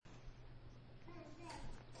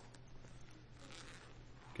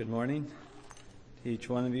Good morning to each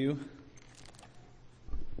one of you.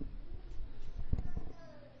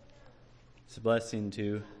 It's a blessing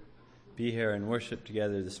to be here and worship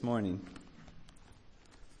together this morning.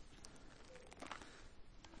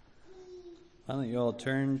 Why don't you all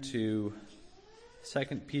turn to 2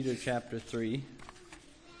 Peter chapter 3.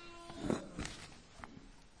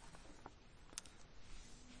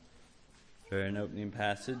 For an opening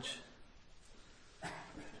passage.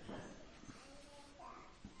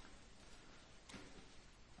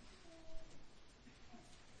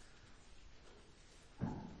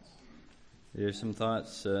 Here's some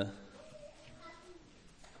thoughts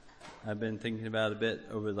I've been thinking about a bit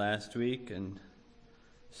over the last week, and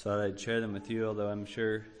thought I'd share them with you, although I'm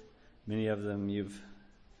sure many of them you've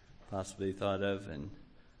possibly thought of and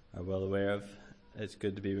are well aware of. It's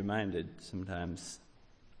good to be reminded sometimes.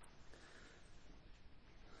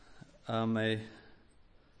 The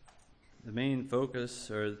main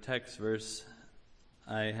focus, or the text verse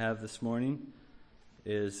I have this morning,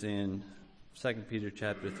 is in 2 Peter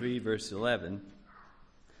chapter 3, verse 11.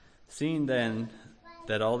 Seeing then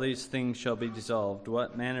that all these things shall be dissolved,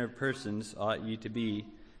 what manner of persons ought ye to be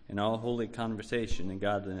in all holy conversation and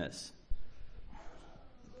godliness?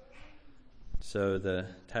 So the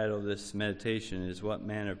title of this meditation is, What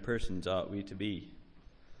manner of persons ought we to be?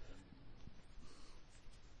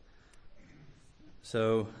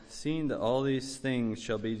 So, seeing that all these things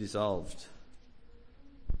shall be dissolved,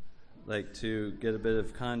 I'd like to get a bit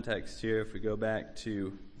of context here. If we go back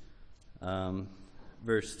to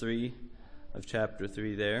verse 3 of chapter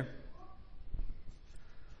 3 there.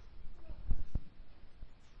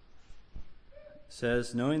 It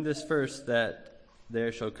says, knowing this first, that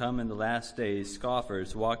there shall come in the last days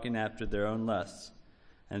scoffers, walking after their own lusts,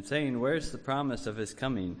 and saying, where is the promise of his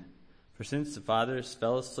coming? For since the fathers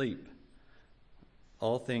fell asleep,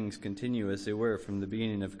 all things continue as they were from the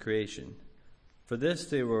beginning of creation. For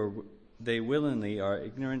this they willingly are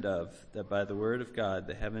ignorant of, that by the word of God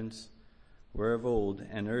the heavens were of old,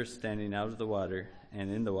 and earth standing out of the water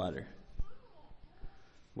and in the water,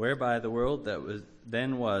 whereby the world that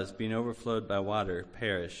then was, being overflowed by water,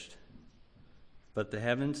 perished. But the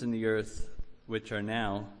heavens and the earth, which are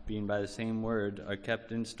now, being by the same word, are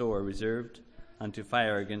kept in store, reserved unto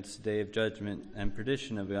fire against the day of judgment and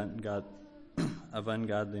perdition of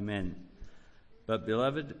ungodly men. But,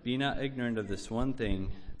 beloved, be not ignorant of this one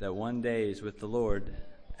thing, that one day is with the Lord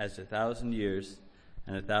as 1,000 years,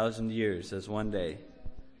 and 1,000 years as one day.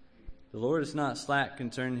 The Lord is not slack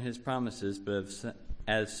concerning his promises, but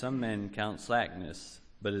as some men count slackness,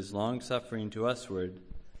 but is long-suffering to usward,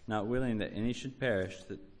 not willing that any should perish,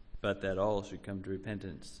 but that all should come to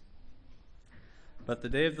repentance. But the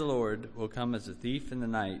day of the Lord will come as a thief in the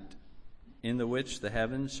night, in the which the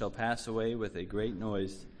heavens shall pass away with a great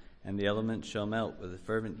noise, and the elements shall melt with a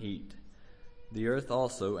fervent heat. The earth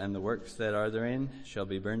also and the works that are therein shall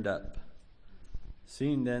be burned up.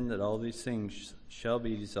 Seeing then that all these things shall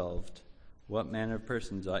be dissolved, what manner of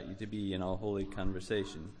persons ought ye to be in all holy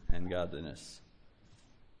conversation and godliness?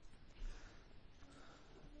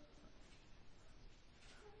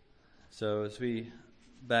 So as we,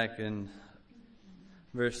 back in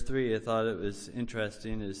verse 3, I thought it was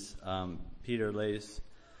interesting as Peter lays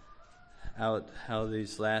out how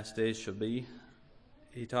these last days shall be.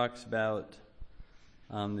 He talks about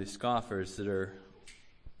the scoffers that are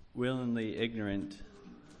willingly ignorant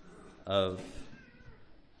of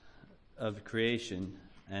creation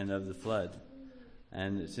and of the flood.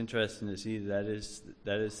 And it's interesting to see that is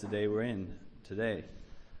the day we're in today.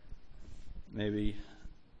 Maybe,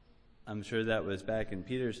 I'm sure that was back in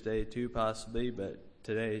Peter's day too, possibly, but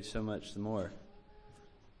today so much the more.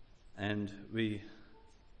 And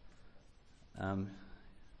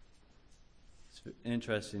it's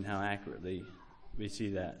interesting how accurately we see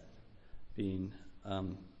that being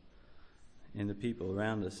in the people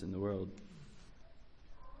around us in the world.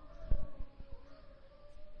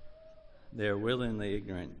 They are willingly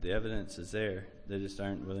ignorant. The evidence is there. They just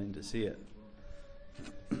aren't willing to see it.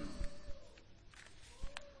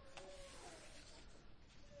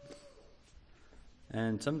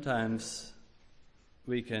 And sometimes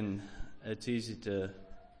it's easy to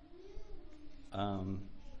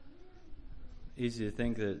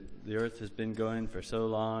think that the earth has been going for so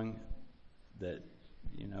long that,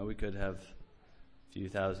 we could have a few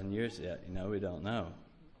thousand years yet. We don't know,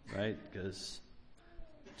 right? Because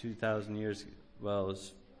 2,000 years, well, it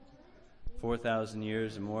was 4,000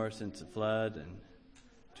 years and more since the flood, and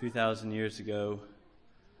 2,000 years ago,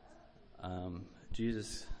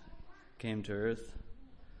 Jesus came to earth.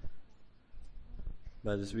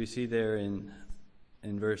 But as we see there in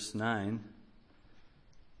verse 9,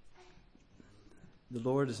 The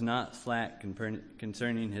Lord is not slack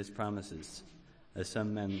concerning his promises, as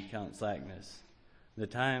some men count slackness.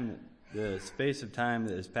 The space of time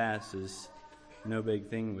that has passed is no big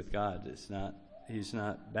thing with God. He's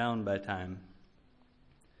not bound by time.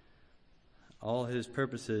 All his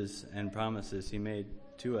purposes and promises he made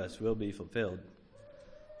to us will be fulfilled.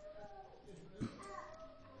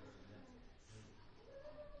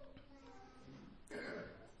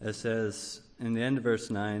 It says in the end of verse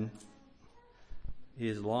 9, he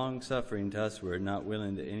is long-suffering to usward, not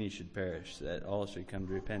willing that any should perish, that all should come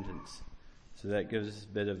to repentance. So that gives us a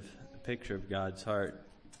bit of a picture of God's heart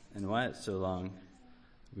and why it's so long.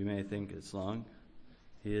 We may think it's long.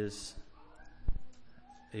 He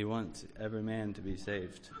wants every man to be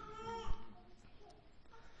saved.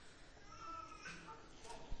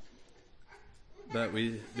 But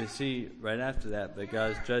we see right after that, but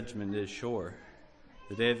God's judgment is sure.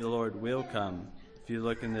 The day of the Lord will come. If you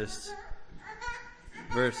look in this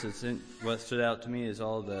verse, what stood out to me is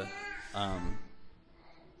all the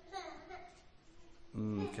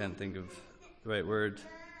can't think of the right word.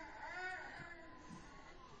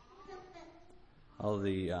 All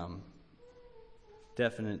the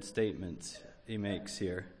definite statements he makes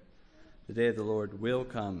here. The day of the Lord will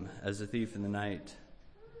come as a thief in the night,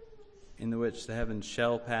 in the which the heavens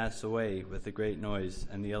shall pass away with a great noise,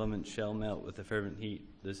 and the elements shall melt with a fervent heat.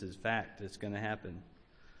 This is fact. It's going to happen.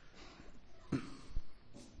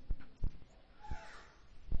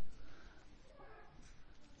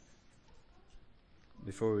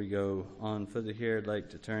 Before we go on further here, I'd like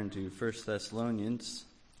to turn to 1 Thessalonians.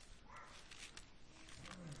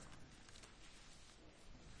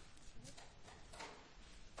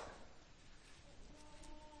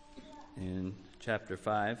 In chapter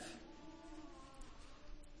 5,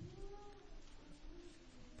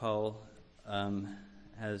 Paul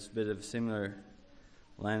has a bit of a similar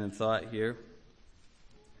line of thought here.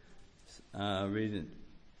 Read it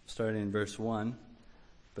starting in verse 1.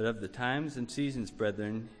 But of the times and seasons,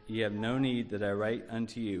 brethren, ye have no need that I write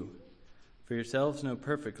unto you. For yourselves know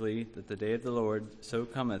perfectly that the day of the Lord so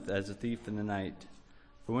cometh as a thief in the night.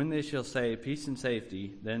 For when they shall say, peace and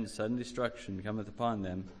safety, then sudden destruction cometh upon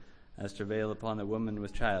them, as travail upon a woman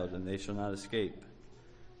with child, and they shall not escape.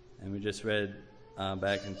 And we just read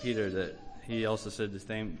back in Peter that he also said the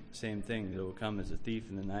same thing, that it will come as a thief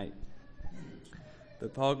in the night.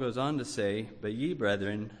 But Paul goes on to say, but ye,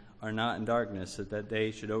 brethren, are not in darkness, that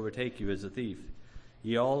day should overtake you as a thief.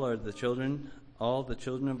 Ye all are the children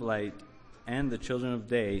of light, and the children of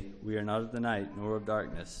day. We are not of the night, nor of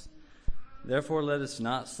darkness. Therefore let us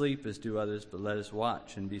not sleep as do others, but let us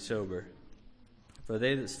watch and be sober. For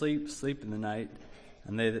they that sleep, sleep in the night,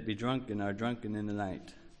 and they that be drunken are drunken in the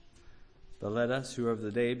night. But let us who are of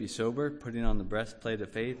the day be sober, putting on the breastplate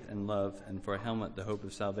of faith and love, and for a helmet the hope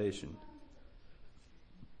of salvation.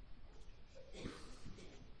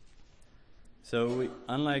 So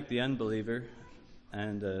unlike the unbeliever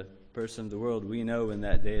and the person of the world, we know when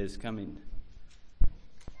that day is coming.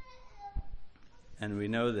 And we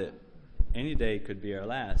know that any day could be our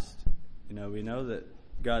last. We know that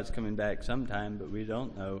God's coming back sometime, but we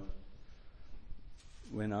don't know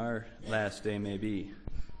when our last day may be.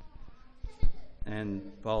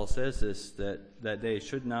 And Paul says this, that day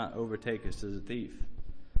should not overtake us as a thief.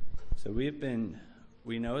 So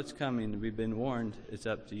we know it's coming. We've been warned. It's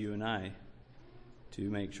up to you and I to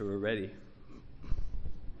make sure we're ready.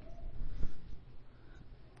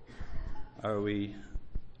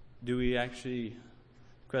 Do we actually,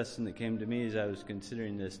 question that came to me as I was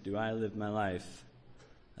considering this, do I live my life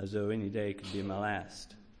as though any day could be my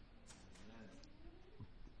last?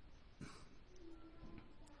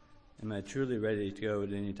 Am I truly ready to go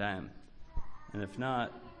at any time? And if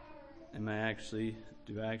not, do I actually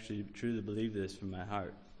truly believe this from my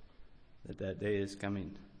heart, that day is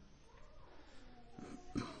coming?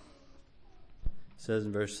 It says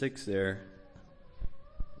in verse 6 there,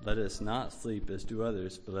 let us not sleep as do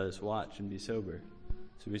others, but let us watch and be sober.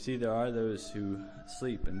 So we see there are those who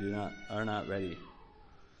sleep and are not ready.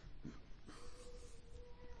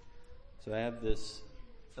 So I have this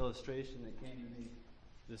illustration that came to me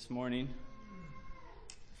this morning.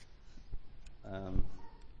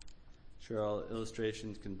 Sure, all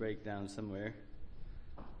illustrations can break down somewhere.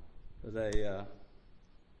 But I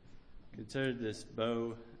considered this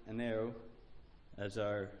bow and arrow as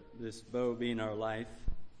this bow being our life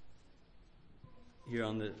here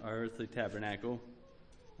on our earthly tabernacle,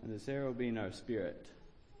 and this arrow being our spirit.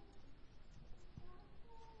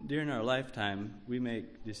 During our lifetime, we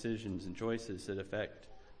make decisions and choices that affect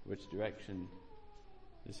which direction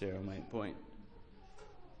this arrow might point.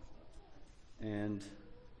 And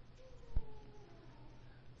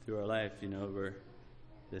through our life, we're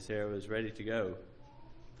this arrow is ready to go,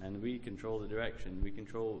 and we control the direction. We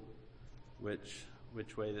control which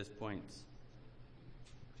way this points.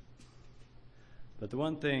 But the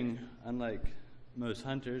one thing, unlike most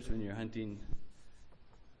hunters, when you're hunting,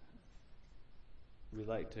 we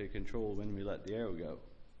like to control when we let the arrow go.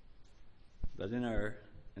 But in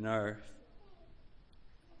our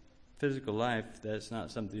physical life, that's not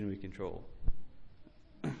something we control.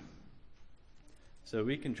 So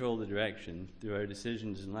we control the direction through our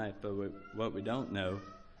decisions in life, but what we don't know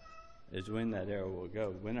is when that arrow will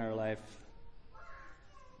go, when our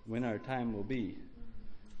time will be.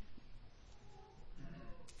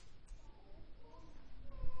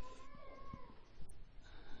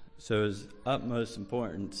 So it's utmost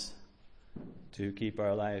importance to keep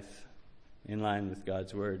our life in line with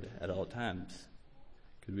God's word at all times,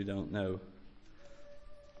 because we don't know.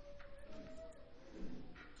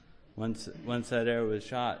 Once that arrow is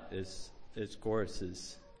shot, its course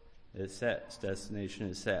is set, its destination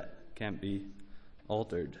is set, can't be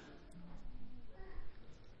altered.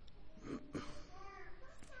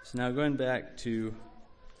 So now going back to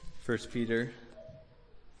 1 Peter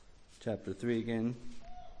chapter 3 again.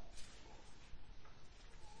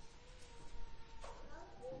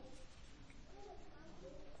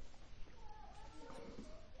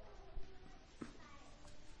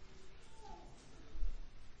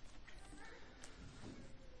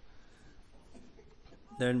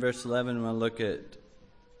 There in verse 11, we'll look at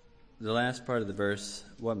the last part of the verse.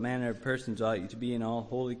 What manner of persons ought you to be in all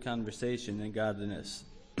holy conversation and godliness?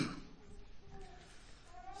 The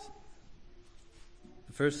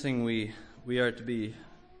first thing we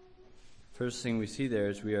see there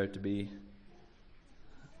is we ought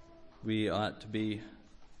to be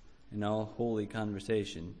in all holy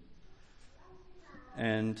conversation.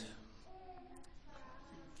 And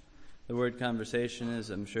the word conversation,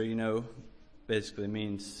 as I'm sure you know, basically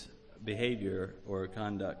means behavior or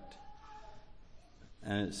conduct.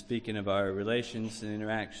 And it's speaking of our relations and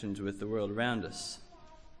interactions with the world around us.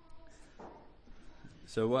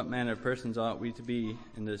 So what manner of persons ought we to be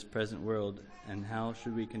in this present world, and how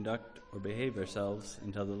should we conduct or behave ourselves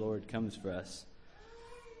until the Lord comes for us?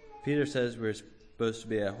 Peter says we're supposed to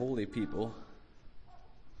be a holy people.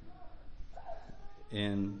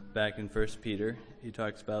 Back in 1 Peter, he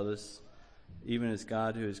talks about us. Even as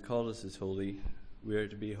God who has called us is holy, we are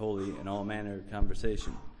to be holy in all manner of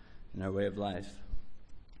conversation in our way of life.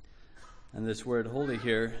 And this word holy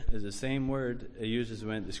here is the same word it uses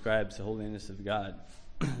when it describes the holiness of God.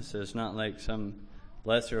 So it's not like some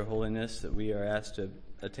lesser holiness that we are asked to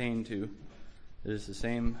attain to. It is the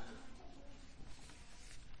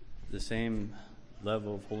same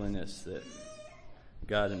level of holiness that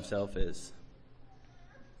God himself is.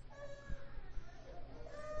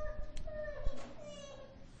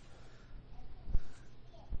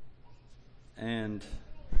 And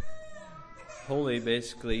holy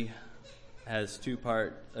basically has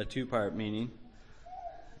a two-part meaning.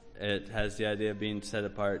 It has the idea of being set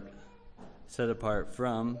apart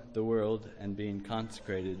from the world and being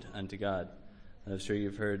consecrated unto God. I'm sure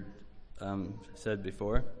you've heard said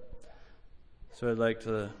before. So I'd like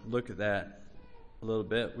to look at that a little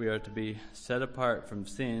bit. We are to be set apart from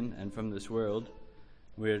sin and from this world.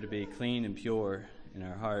 We are to be clean and pure in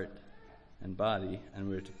our heart and body, and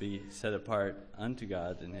we're to be set apart unto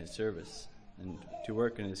God in his service and to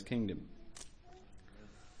work in his kingdom.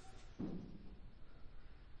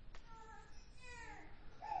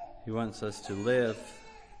 He wants us to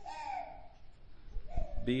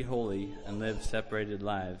be holy and live separated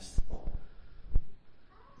lives,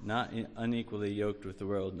 not unequally yoked with the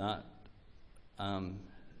world, not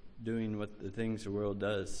doing what the things the world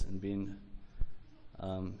does and being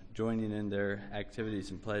joining in their activities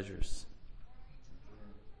and pleasures.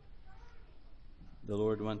 The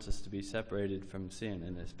Lord wants us to be separated from sin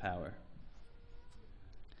and his power.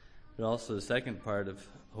 But also the second part of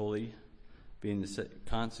holy, being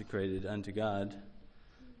consecrated unto God,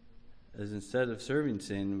 is instead of serving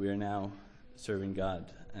sin, we are now serving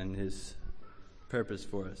God and his purpose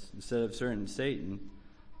for us. Instead of serving Satan,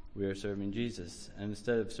 we are serving Jesus. And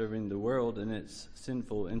instead of serving the world and its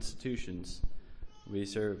sinful institutions, we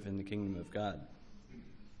serve in the kingdom of God.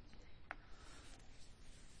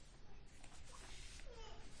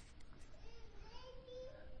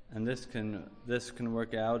 And this can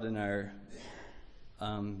work out in our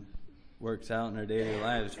daily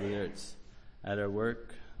lives, whether it's at our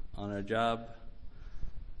work, on our job,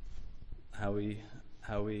 how we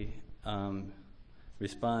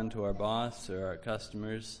respond to our boss or our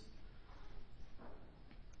customers.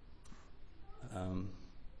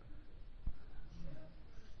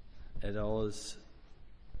 It all is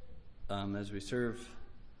as we serve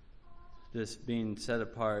just being set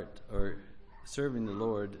apart or serving the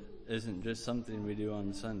Lord isn't just something we do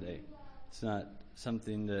on Sunday. It's not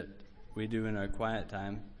something that we do in our quiet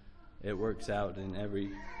time. It works out in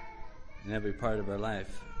every part of our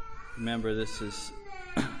life. Remember, this is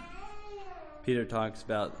Peter talks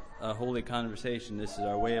about a holy conversation. This is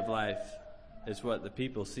our way of life. It's what the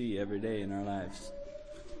people see every day in our lives.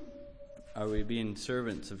 Are we being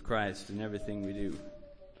servants of Christ in everything we do?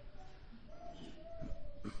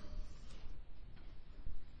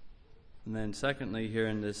 And then secondly, here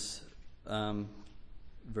in this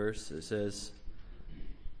verse, it says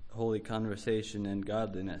holy conversation and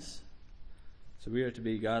godliness. So we are to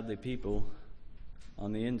be godly people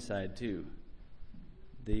on the inside too.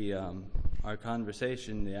 Our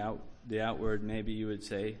conversation, the outward, maybe you would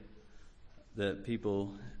say, that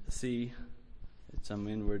people see, it's some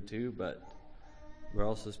inward too, but we're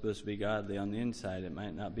also supposed to be godly on the inside. It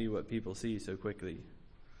might not be what people see so quickly.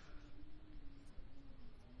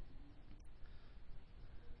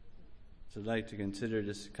 So I'd like to consider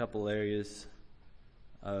just a couple areas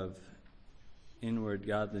of inward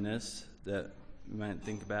godliness that we might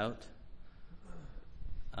think about.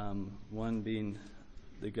 One being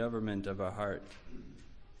the government of our heart.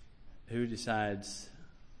 Who decides,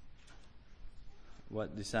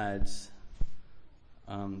 what decides,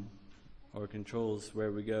 or controls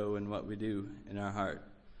where we go and what we do in our heart?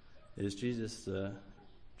 Is Jesus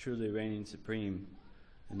truly reigning supreme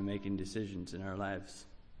in making decisions in our lives?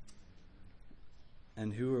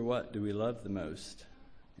 And who or what do we love the most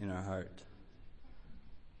in our heart?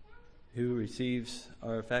 Who receives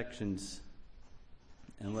our affections,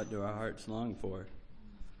 and what do our hearts long for?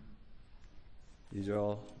 These are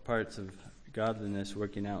all parts of godliness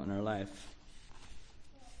working out in our life.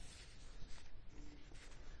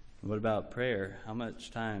 What about prayer? How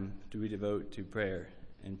much time do we devote to prayer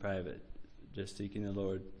in private, just seeking the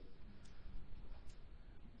Lord?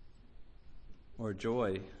 Or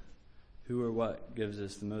joy? Who or what gives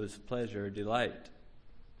us the most pleasure or delight?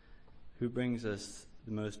 Who brings us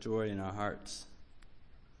the most joy in our hearts?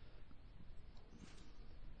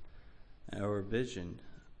 Our vision.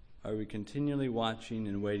 Are we continually watching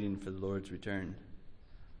and waiting for the Lord's return?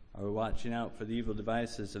 Are we watching out for the evil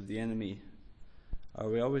devices of the enemy? Are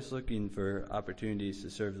we always looking for opportunities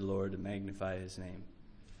to serve the Lord and magnify His name?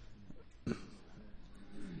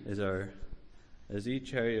 Is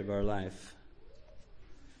each area of our life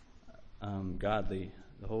godly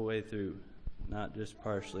the whole way through, not just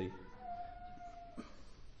partially?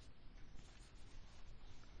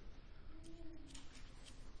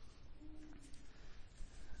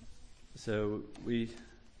 So we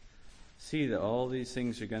see that all these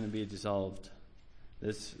things are going to be dissolved.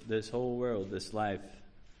 This whole world, this life,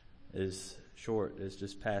 is short, is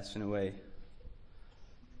just passing away.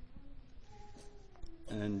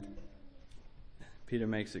 And Peter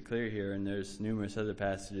makes it clear here, and there's numerous other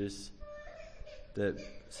passages that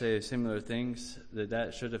say similar things,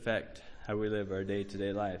 that should affect how we live our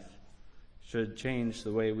day-to-day life. Should change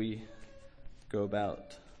the way we go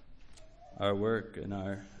about our work and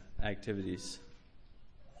our activities.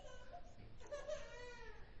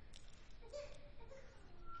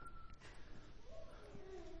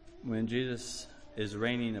 When Jesus is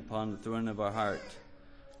reigning upon the throne of our heart,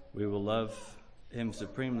 we will love Him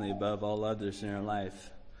supremely above all others in our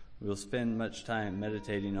life. We will spend much time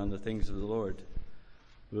meditating on the things of the Lord.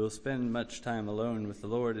 We will spend much time alone with the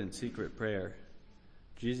Lord in secret prayer.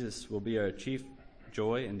 Jesus will be our chief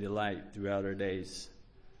joy and delight throughout our days.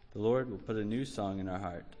 The Lord will put a new song in our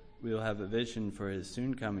heart. We will have a vision for His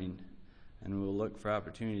soon coming, and we will look for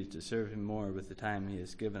opportunities to serve Him more with the time He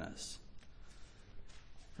has given us.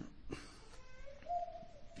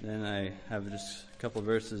 Then I have just a couple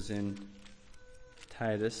verses in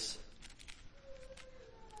Titus,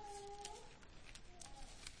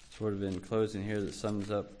 sort of in closing here, that sums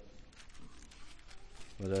up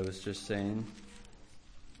what I was just saying.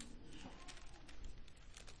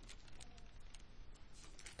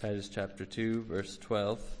 Titus chapter 2, verse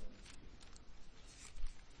 12.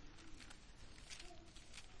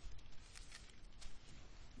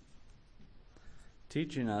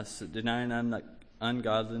 Teaching us that denying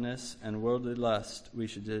ungodliness and worldly lust, we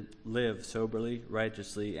should live soberly,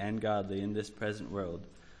 righteously, and godly in this present world,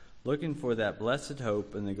 looking for that blessed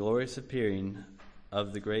hope and the glorious appearing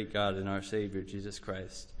of the great God and our Savior, Jesus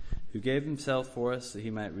Christ, who gave Himself for us that He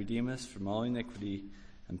might redeem us from all iniquity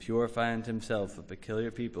and purify unto Himself a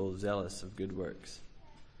peculiar people zealous of good works.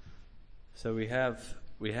 So we have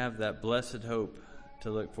that blessed hope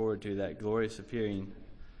to look forward to, that glorious appearing,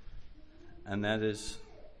 and that is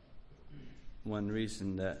one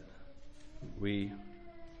reason that we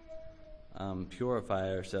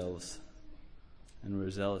purify ourselves And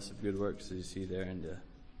we're zealous of good works, as you see there in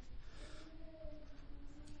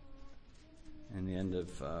the end of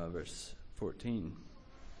verse 14.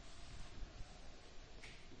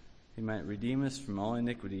 He might redeem us from all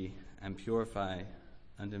iniquity and purify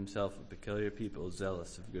unto himself a peculiar people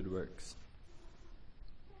zealous of good works.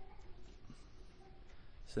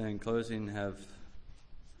 So in closing, have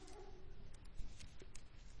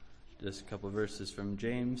just a couple of verses from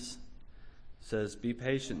James. It says, "Be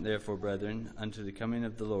patient, therefore, brethren, unto the coming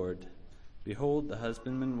of the Lord. Behold, the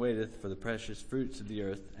husbandman waiteth for the precious fruits of the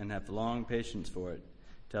earth, and hath long patience for it,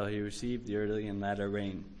 till he receive the early and latter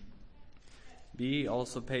rain. Be ye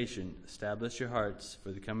also patient, establish your hearts,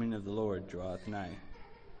 for the coming of the Lord draweth nigh."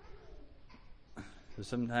 So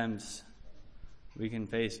sometimes we can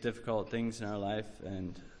face difficult things in our life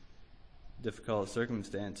and difficult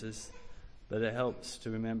circumstances, but it helps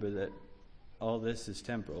to remember that all this is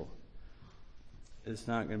temporal. It's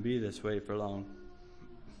not going to be this way for long.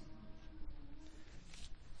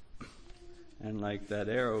 And like that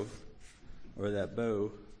arrow or that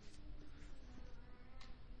bow,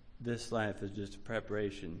 this life is just a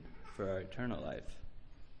preparation for our eternal life.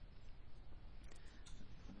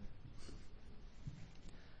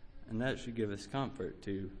 And that should give us comfort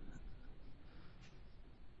too.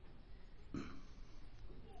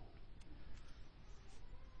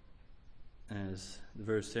 As the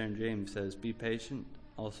verse there in James says, "Be patient,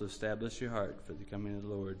 also establish your heart, for the coming of the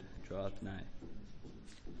Lord draweth nigh."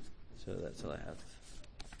 So that's all I have.